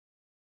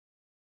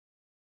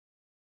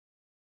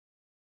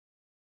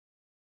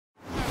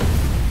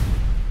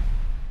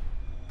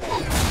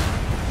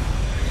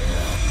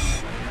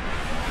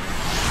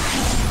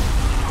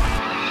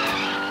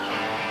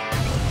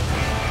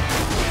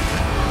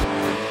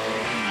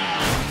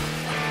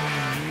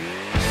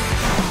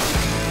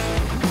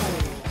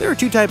There are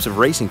two types of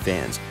racing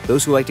fans,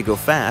 those who like to go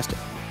fast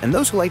and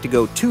those who like to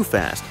go too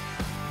fast.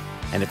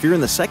 And if you're in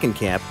the second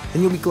camp,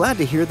 then you'll be glad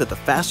to hear that the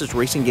fastest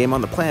racing game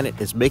on the planet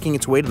is making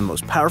its way to the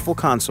most powerful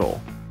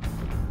console.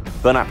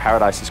 Burnout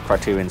Paradise is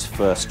Criterion's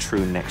first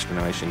true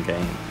next-generation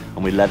game,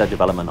 and we led our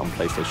development on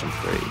PlayStation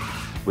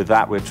 3. With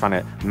that, we're trying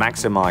to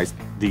maximize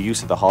the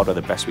use of the hardware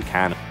the best we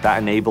can.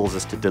 That enables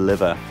us to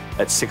deliver,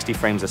 at 60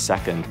 frames a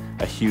second,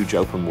 a huge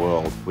open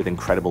world with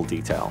incredible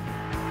detail.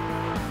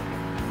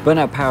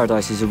 Burnout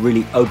Paradise is a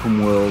really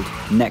open world,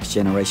 next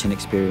generation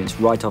experience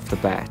right off the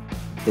bat.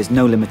 There's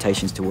no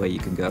limitations to where you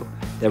can go.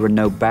 There are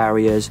no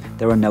barriers,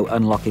 there are no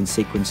unlocking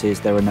sequences,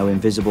 there are no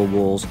invisible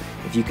walls.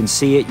 If you can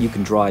see it, you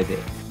can drive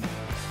it.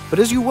 But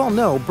as you well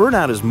know,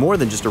 Burnout is more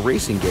than just a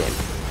racing game.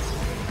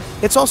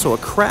 It's also a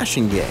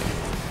crashing game.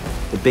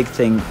 The big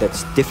thing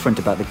that's different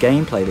about the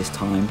gameplay this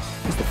time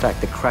is the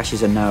fact that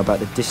crashes are now about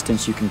the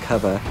distance you can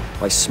cover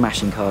by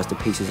smashing cars to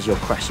pieces as you're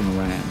crashing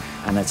around.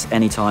 And that's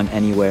anytime,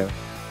 anywhere.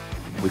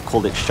 We've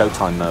called it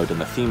Showtime mode, and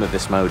the theme of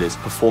this mode is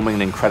performing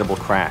an incredible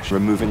crash,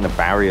 removing the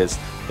barriers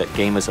that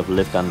gamers have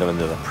lived under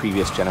the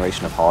previous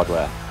generation of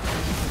hardware.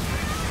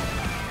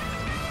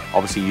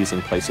 Obviously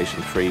using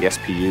PlayStation 3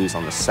 SPUs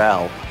on the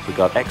cell, we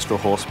got extra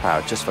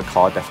horsepower just for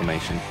car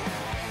deformation.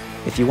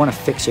 If you want to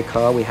fix your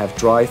car, we have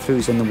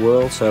drive-throughs in the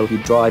world, so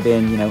you drive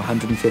in,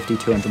 150,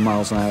 200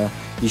 miles an hour,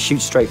 you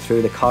shoot straight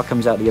through, the car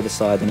comes out the other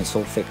side and it's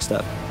all fixed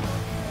up.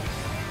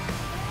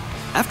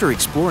 After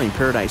exploring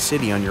Paradise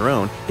City on your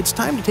own, it's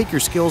time to take your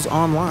skills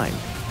online.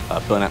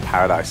 Burnout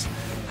Paradise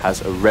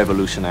has a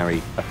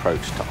revolutionary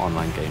approach to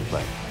online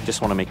gameplay. You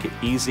just want to make it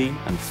easy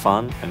and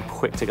fun and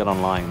quick to get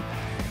online.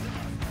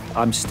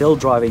 I'm still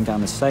driving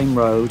down the same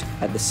road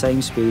at the same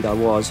speed I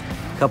was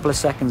a couple of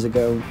seconds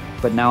ago,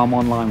 but now I'm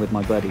online with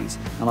my buddies,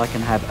 and I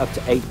can have up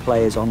to 8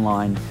 players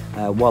online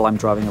while I'm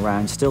driving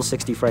around, still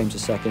 60 frames a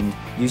second,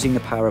 using the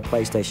power of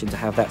PlayStation to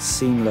have that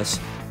seamless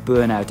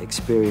Burnout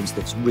experience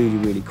that's really,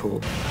 really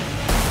cool.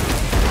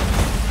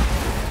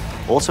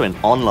 Also in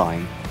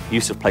online,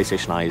 use of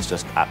PlayStation Eye is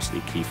just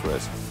absolutely key for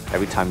us.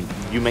 Every time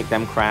you make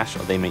them crash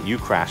or they make you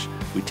crash,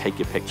 we take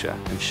your picture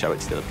and show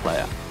it to the other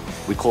player.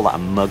 We call that a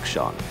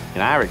mugshot.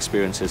 In our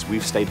experiences,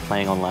 we've stayed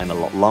playing online a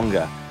lot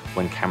longer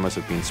when cameras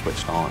have been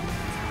switched on.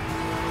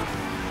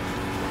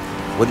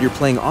 Whether you're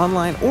playing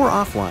online or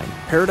offline,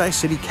 Paradise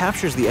City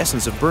captures the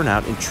essence of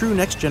Burnout in true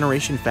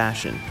next-generation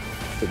fashion.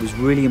 It was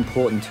really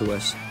important to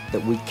us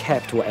that we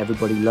kept what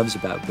everybody loves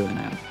about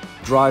Burnout.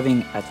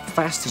 Driving as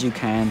fast as you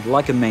can,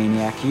 like a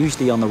maniac,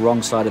 usually on the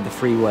wrong side of the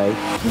freeway,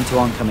 into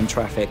oncoming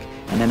traffic,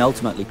 and then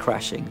ultimately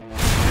crashing.